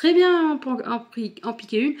aurait pu très bien en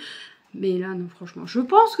piquer une. Mais là, non, franchement, je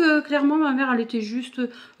pense que clairement, ma mère, elle était juste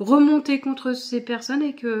remontée contre ces personnes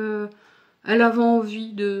et que elle avait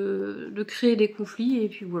envie de créer des conflits. Et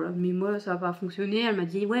puis voilà, mais moi, ça n'a pas fonctionné. Elle m'a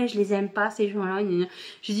dit, ouais, je les aime pas, ces gens-là.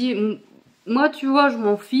 J'ai dit, moi, tu vois, je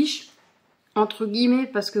m'en fiche, entre guillemets,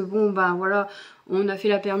 parce que bon, ben voilà, on a fait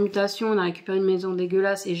la permutation, on a récupéré une maison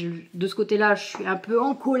dégueulasse. Et de ce côté-là, je suis un peu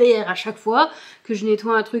en colère à chaque fois que je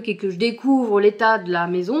nettoie un truc et que je découvre l'état de la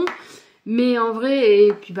maison. Mais en vrai,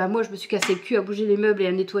 et puis bah moi je me suis cassé le cul à bouger les meubles et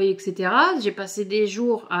à nettoyer, etc. J'ai passé des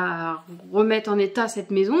jours à remettre en état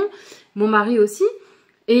cette maison, mon mari aussi.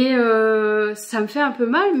 Et ça me fait un peu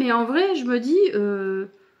mal, mais en vrai je me dis,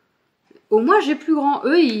 au moins j'ai plus grand.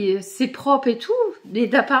 Eux, c'est propre et tout, mais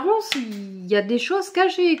d'apparence, il y a des choses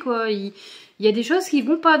cachées, quoi. Il y a des choses qui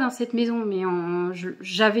vont pas dans cette maison. Mais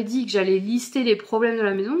j'avais dit que j'allais lister les problèmes de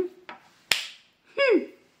la maison.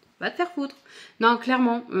 Va te faire foutre. Non,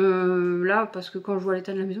 clairement, là, parce que quand je vois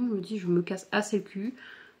l'état de la maison, je me dis, je me casse assez le cul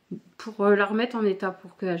pour la remettre en état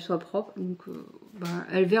pour qu'elle soit propre. Donc,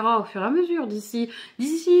 elle verra au fur et à mesure d'ici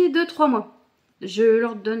 2-3 mois. Je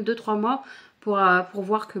leur donne 2-3 mois pour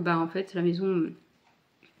voir que, en fait, la maison,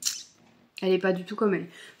 elle n'est pas du tout comme elle est.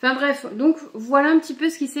 Enfin bref, donc voilà un petit peu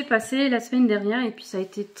ce qui s'est passé la semaine dernière. Et puis ça a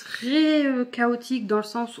été très chaotique dans le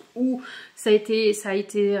sens où ça a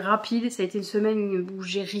été rapide. Ça a été une semaine où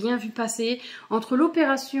j'ai rien vu passer. Entre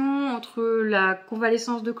l'opération, entre la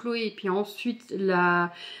convalescence de Chloé et puis ensuite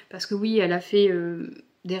parce que oui, elle a fait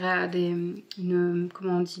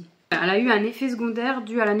comment on dit, elle a eu un effet secondaire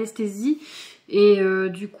dû à l'anesthésie. Et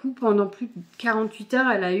du coup, pendant plus de 48 heures,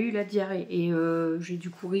 elle a eu la diarrhée. Et j'ai dû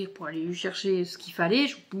courir pour aller lui chercher ce qu'il fallait.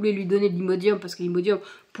 Je voulais lui donner de l'Imodium parce que l'Imodium,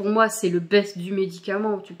 pour moi, c'est le best du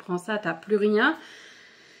médicament. Tu prends ça, t'as plus rien.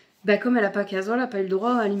 Comme elle n'a pas 15 ans, elle n'a pas eu le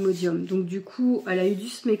droit à l'Imodium. Donc du coup, elle a eu du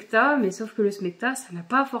𝓵, mais sauf que le 𝓵, ça n'a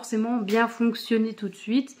pas forcément bien fonctionné tout de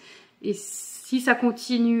suite. Et si ça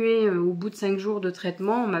continuait au bout de 5 jours de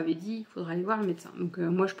traitement, on m'avait dit il faudrait aller voir le médecin. Donc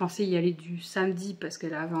moi, je pensais y aller du samedi parce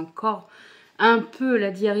qu'elle avait encore un peu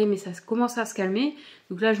la diarrhée, mais ça commence à se calmer.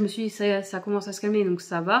 Donc là, je me suis dit, ça commence à se calmer, donc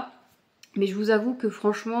ça va. Mais je vous avoue que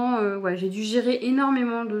franchement, ouais, j'ai dû gérer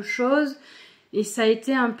énormément de choses. Et ça a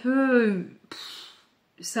été un peu...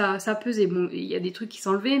 ça pesait. Bon, il y a des trucs qui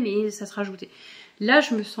s'enlevaient, mais ça se rajoutait. Là,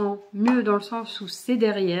 je me sens mieux dans le sens où c'est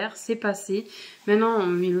derrière, c'est passé. Maintenant,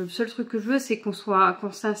 mais le seul truc que je veux, c'est qu'on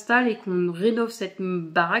s'installe et qu'on rénove cette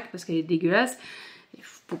baraque, parce qu'elle est dégueulasse.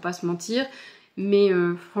 Faut pas se mentir. Mais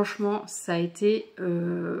franchement, ça a été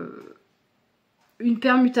une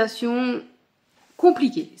permutation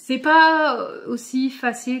compliquée. C'est pas aussi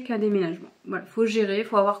facile qu'un déménagement. Voilà, faut gérer,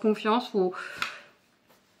 faut avoir confiance,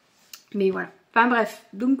 Mais voilà. Enfin bref,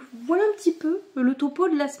 donc voilà un petit peu le topo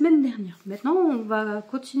de la semaine dernière. Maintenant, on va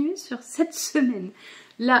continuer sur cette semaine.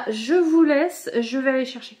 Là, je vous laisse, je vais aller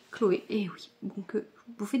chercher Chloé. Et oui, donc je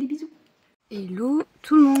vous fais des bisous. Hello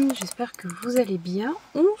tout le monde, j'espère que vous allez bien.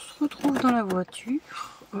 On se retrouve dans la voiture.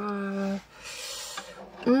 On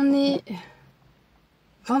est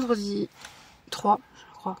vendredi 3, je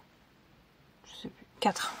crois. Je sais plus.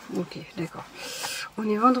 4. Ok, d'accord. On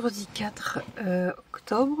est vendredi 4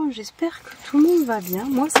 octobre. J'espère que tout le monde va bien.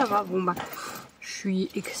 Moi ça va. Bon bah, je suis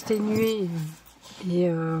exténuée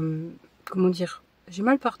et comment dire, j'ai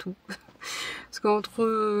mal partout. Parce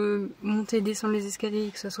qu'entre monter et descendre les escaliers,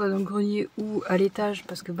 que ce soit dans le grenier ou à l'étage,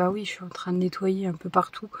 parce que bah oui, je suis en train de nettoyer un peu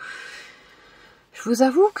partout. Je vous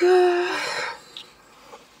avoue que...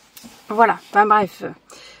 Voilà, enfin bref.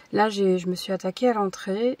 Là, je me suis attaquée à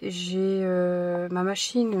l'entrée. J'ai ma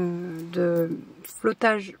machine de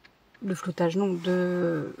flottage,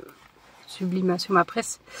 de sublimation, ma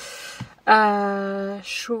presse,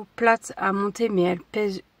 chaud plate à monter, mais elle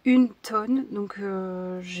pèse 1 tonne. Donc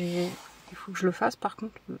il faut que je le fasse. Par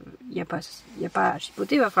contre, il n'y a pas à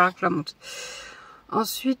chipoter, il va falloir que je la monte.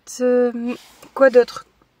 Ensuite, quoi d'autre?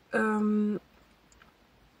 Je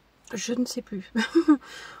ne sais plus.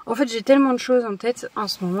 En fait, j'ai tellement de choses en tête en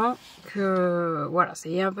ce moment que voilà,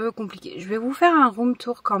 c'est un peu compliqué. Je vais vous faire un room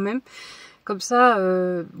tour quand même. Comme ça,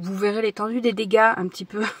 vous verrez l'étendue des dégâts un petit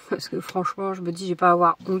peu. Parce que franchement, je me dis, j'ai pas à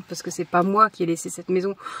avoir honte. Parce que c'est pas moi qui ai laissé cette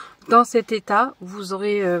maison dans cet état. Vous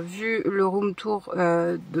aurez vu le room tour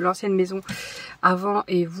de l'ancienne maison avant.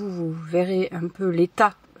 Et vous verrez un peu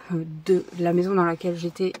l'état de la maison dans laquelle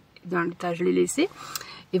j'étais. Dans l'état je l'ai laissé.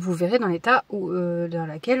 Et vous verrez dans l'état dans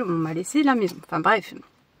lequel on m'a laissé la maison. Enfin bref.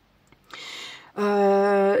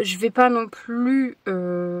 Je vais pas non plus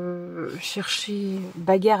chercher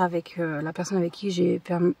bagarre avec la personne avec qui j'ai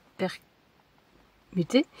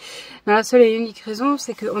permuté. Dans la seule et unique raison,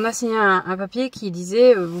 c'est qu'on a signé un papier qui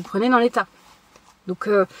disait vous prenez dans l'état. Donc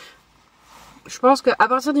je pense qu'à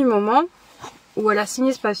partir du moment où elle a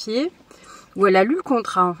signé ce papier, où elle a lu le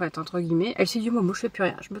contrat en fait, entre guillemets, elle s'est dit moi je fais plus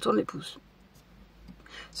rien, je me tourne les pouces.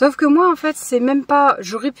 Sauf que moi en fait c'est même pas,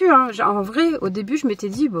 j'aurais pu hein, en vrai au début je m'étais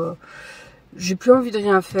dit bah j'ai plus envie de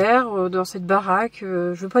rien faire dans cette baraque,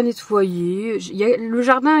 je veux pas nettoyer. Le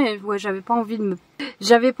jardin, ouais, j'avais pas envie de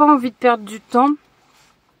perdre du temps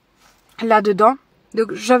là-dedans.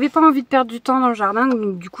 Donc j'avais pas envie de perdre du temps dans le jardin,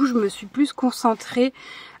 donc du coup je me suis plus concentrée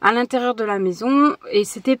à l'intérieur de la maison et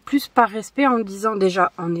c'était plus par respect en me disant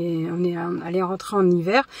déjà on est allé rentrer en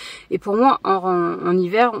hiver et pour moi en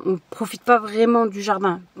hiver on profite pas vraiment du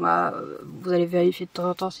jardin. Vous allez vérifier de temps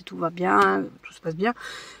en temps si tout va bien, tout se passe bien.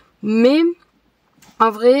 Mais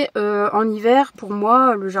en vrai, en hiver, pour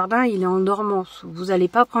moi, le jardin, il est en dormance. Vous n'allez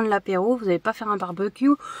pas prendre l'apéro, vous n'allez pas faire un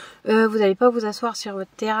barbecue, vous n'allez pas vous asseoir sur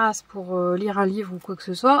votre terrasse pour lire un livre ou quoi que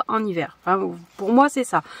ce soit en hiver. Enfin, pour moi, c'est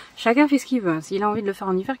ça. Chacun fait ce qu'il veut. S'il a envie de le faire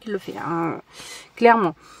en hiver, qu'il le fait. Hein.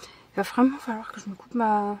 Clairement. Il va vraiment falloir que je me coupe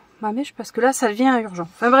ma mèche parce que là, ça devient urgent.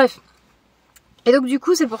 Enfin bref. Et donc du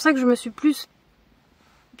coup, c'est pour ça que je me suis plus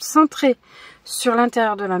centrée sur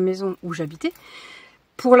l'intérieur de la maison où j'habitais,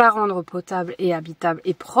 pour la rendre potable et habitable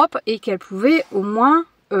et propre et qu'elle pouvait au moins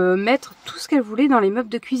mettre tout ce qu'elle voulait dans les meubles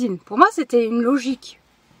de cuisine. Pour moi c'était une logique.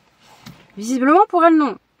 Visiblement pour elle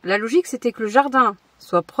non. La logique c'était que le jardin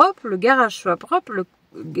soit propre, le garage soit propre,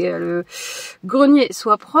 le grenier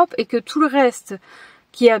soit propre et que tout le reste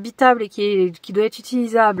qui est habitable et qui doit être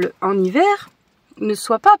utilisable en hiver ne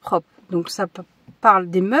soit pas propre. Donc ça parle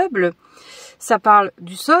des meubles, ça parle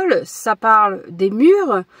du sol, ça parle des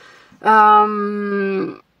murs.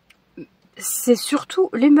 C'est surtout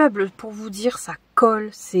les meubles pour vous dire, ça colle,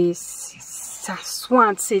 ça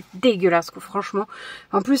sointe, c'est dégueulasse quoi, franchement.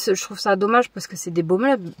 En plus je trouve ça dommage parce que c'est des beaux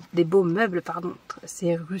meubles pardon,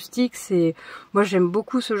 c'est rustique, moi j'aime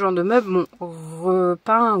beaucoup ce genre de meubles, bon,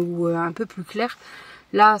 repeint ou un peu plus clair.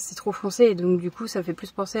 Là c'est trop foncé et donc du coup ça fait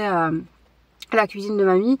plus penser à la cuisine de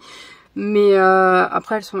mamie. Mais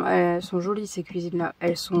après elles sont jolies ces cuisines là,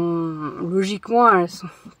 logiquement elles sont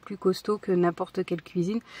plus costauds que n'importe quelle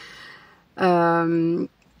cuisine bas de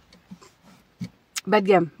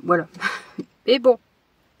gamme, voilà. Et bon,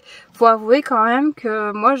 faut avouer quand même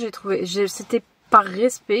que moi c'était par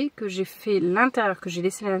respect que j'ai fait l'intérieur, que j'ai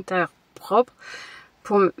laissé l'intérieur propre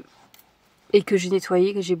et que j'ai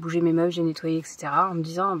nettoyé, que j'ai bougé mes meubles, j'ai nettoyé etc. En me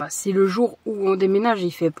disant bah si le jour où on déménage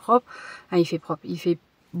il fait propre, il fait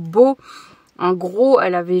beau. En gros,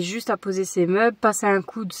 elle avait juste à poser ses meubles, passer un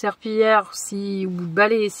coup de serpillière ou de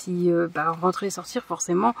balai si rentrer et sortir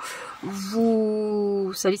forcément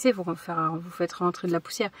vous salissez, vous faites rentrer de la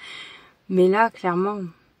poussière. Mais là clairement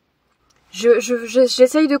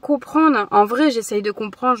j'essaye de comprendre, en vrai j'essaye de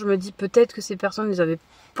comprendre, je me dis peut-être que ces personnes n'avaient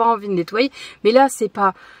pas envie de nettoyer, mais là c'est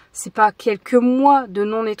pas c'est pas quelques mois de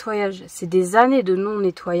non-nettoyage, c'est des années de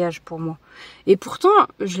non-nettoyage pour moi. Et pourtant,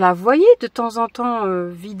 je la voyais de temps en temps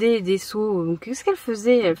vider des seaux. Donc qu'est-ce qu'elle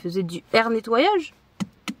faisait? Elle faisait du air nettoyage.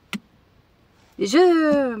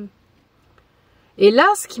 Et là,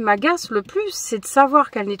 ce qui m'agace le plus, c'est de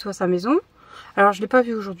savoir qu'elle nettoie sa maison. Alors, je l'ai pas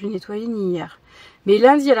vu aujourd'hui nettoyer ni hier. Mais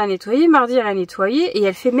lundi, elle a nettoyé, mardi, elle a nettoyé. Et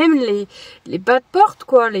elle fait même les bas de porte,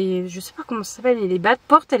 quoi. Je sais pas comment ça s'appelle, les bas de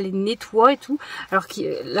porte, elle les nettoie et tout. Alors que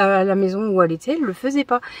la maison où elle était, elle le faisait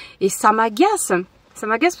pas. Et ça m'agace. Ça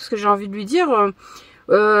m'agace parce que j'ai envie de lui dire...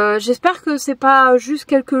 j'espère que c'est pas juste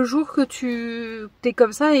quelques jours que t'es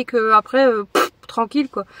comme ça et que après tranquille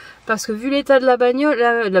quoi. Parce que vu l'état de la bagnole,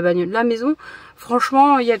 la maison,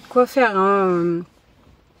 franchement il y a de quoi faire. Hein.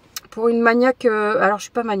 Pour une maniaque, alors je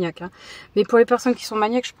suis pas maniaque, hein, mais pour les personnes qui sont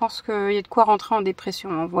maniaques, je pense qu'il y a de quoi rentrer en dépression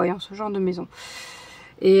en voyant ce genre de maison.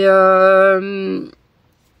 Et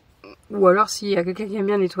ou alors s'il y a quelqu'un qui aime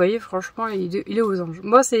bien nettoyer, franchement il est aux anges.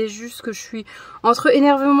 Moi c'est juste que je suis entre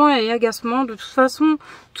énervement et agacement. De toute façon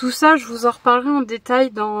tout ça je vous en reparlerai en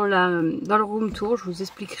détail dans le room tour. Je vous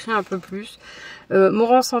expliquerai un peu plus mon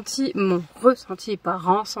ressenti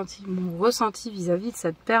vis-à-vis de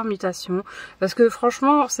cette permutation. Parce que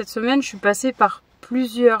franchement cette semaine je suis passée par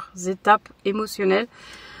plusieurs étapes émotionnelles.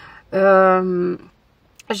 J'arrive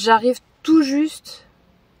tout juste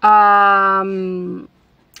à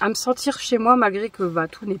me sentir chez moi malgré que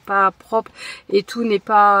tout n'est pas propre et tout n'est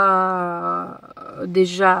pas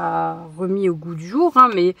déjà remis au goût du jour, hein,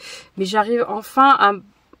 mais j'arrive enfin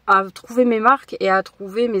à trouver mes marques et à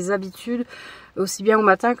trouver mes habitudes aussi bien au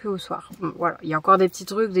matin qu'au soir. Bon, voilà, il y a encore des petits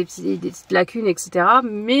trucs, des petites lacunes, etc.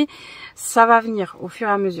 Mais ça va venir au fur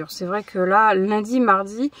et à mesure. C'est vrai que là, lundi,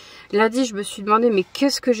 je me suis demandé mais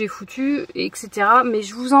qu'est-ce que j'ai foutu, etc. Mais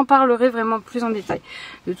je vous en parlerai vraiment plus en détail.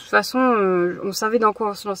 De toute façon, on savait dans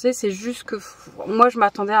quoi on se lançait. C'est juste que moi, je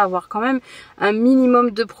m'attendais à avoir quand même un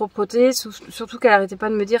minimum de propreté. Surtout qu'elle arrêtait pas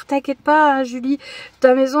de me dire, t'inquiète pas, hein, Julie,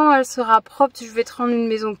 ta maison, elle sera propre. Je vais te rendre une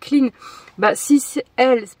maison clean. Si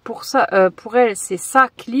elle, pour elle, c'est ça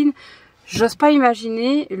clean, j'ose pas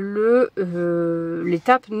imaginer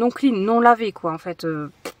l'étape non clean, non lavée, quoi, en fait.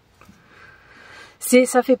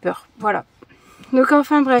 Ça fait peur, voilà. Donc,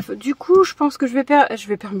 enfin, bref, du coup, je pense que je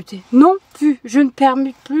vais permuter. Non, je ne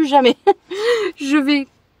permute plus jamais. Je vais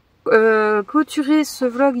clôturer ce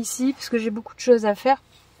vlog ici, parce que j'ai beaucoup de choses à faire.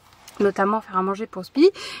 Notamment faire à manger pour Spi,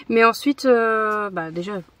 mais ensuite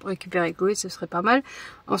déjà récupérer Chloé, ce serait pas mal.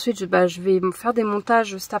 Ensuite je vais me faire des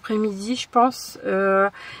montages cet après-midi, je pense.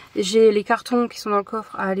 J'ai les cartons qui sont dans le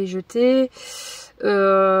coffre à aller jeter.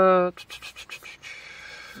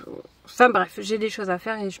 Enfin bref, j'ai des choses à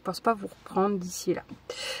faire et je pense pas vous reprendre d'ici là.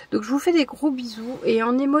 Donc je vous fais des gros bisous et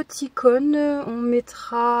en émoticône on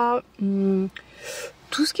mettra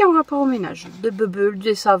tout ce qui est en rapport au ménage, des bubbles,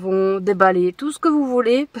 des savons, des balais, tout ce que vous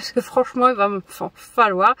voulez, parce que franchement il va me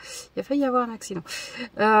falloir, il a failli y avoir un accident,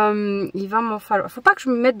 il va m'en falloir, faut pas que je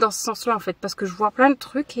me mette dans ce sens là en fait, parce que je vois plein de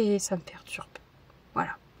trucs et ça me perturbe,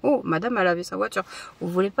 voilà. Oh, madame a lavé sa voiture, vous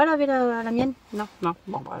voulez pas laver la mienne? Non,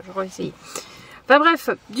 bon je vais essayer. Enfin bref,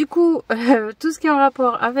 du coup, tout ce qui est en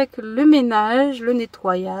rapport avec le ménage, le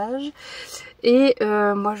nettoyage. Et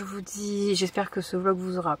moi je vous dis, j'espère que ce vlog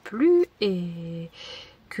vous aura plu. Et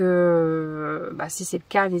que si c'est le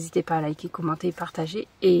cas, n'hésitez pas à liker, commenter et partager.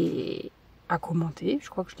 Et à commenter, je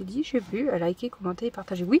crois que je l'ai dit, je sais plus, à liker, commenter et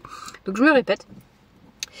partager. Oui, donc je me répète.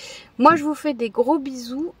 Moi je vous fais des gros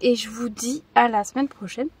bisous et je vous dis à la semaine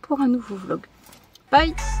prochaine pour un nouveau vlog.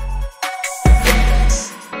 Bye!